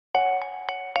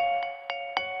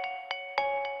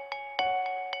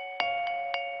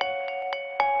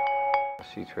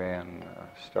C-TRAN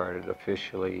started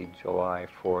officially July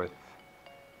 4th,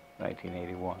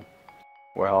 1981.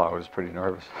 Well, I was pretty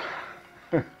nervous.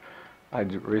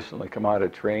 I'd recently come out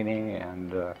of training,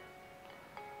 and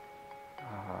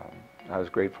I was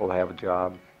grateful to have a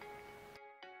job.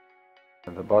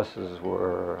 The buses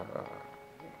were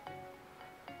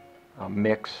a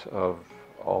mix of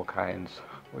all kinds.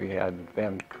 We had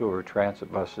Vancouver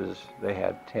transit buses. They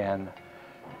had 10.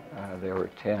 There were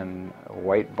 10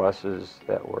 white buses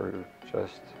that were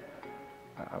just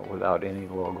without any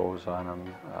logos on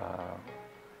them.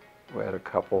 We had a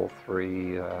couple,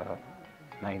 3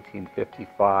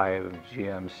 1955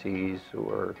 GMCs who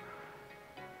were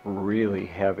really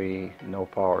heavy, no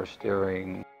power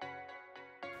steering.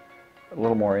 A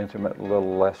little more intimate, a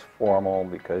little less formal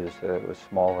because it was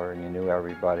smaller and you knew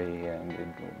everybody and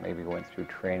you maybe went through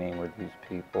training with these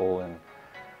people, and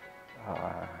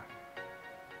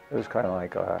it was kind of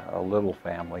like a little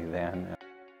family then.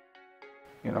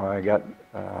 You know, I got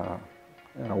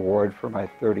an award for my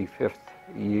 35th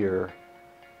year,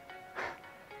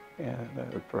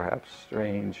 and perhaps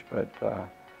strange, but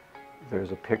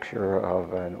there's a picture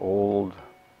of an old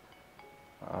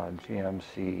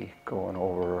GMC going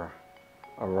over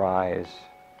a rise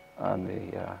on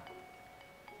the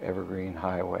Evergreen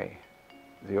Highway,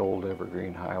 the old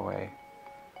Evergreen Highway,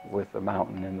 with the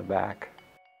mountain in the back.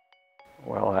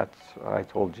 Well, I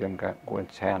told Jim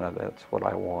Quintana that's what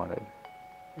I wanted,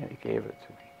 and he gave it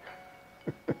to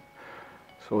me.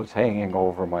 So it's hanging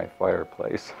over my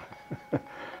fireplace.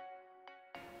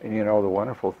 And you know, the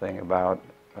wonderful thing about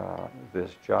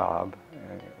this job,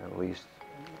 at least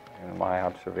in my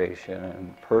observation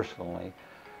and personally,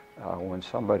 when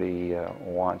somebody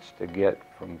wants to get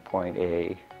from point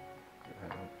A,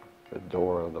 the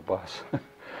door of the bus,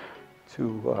 to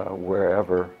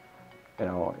wherever, you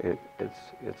know,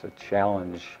 it's a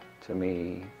challenge to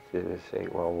me to say,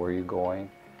 well, where are you going?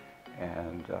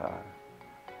 And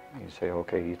you say,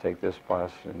 okay, you take this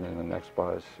bus and then the next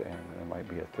bus, and there might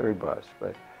be a third bus,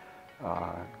 but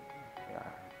yeah,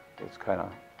 it's kind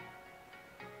of,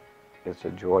 it's a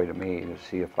joy to me to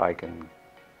see if I can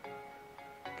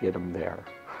get them there.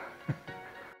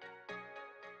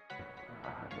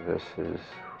 This is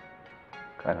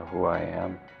kind of who I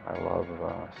am. I love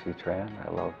C-TRAN.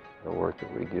 I love the work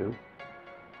that we do.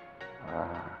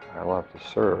 I love to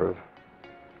serve.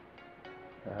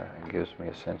 It gives me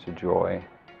a sense of joy.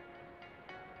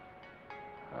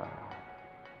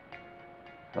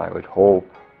 I would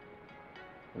hope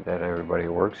that everybody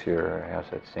who works here has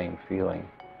that same feeling,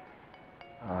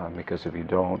 because if you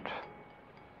don't,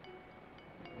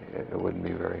 it wouldn't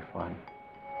be very fun.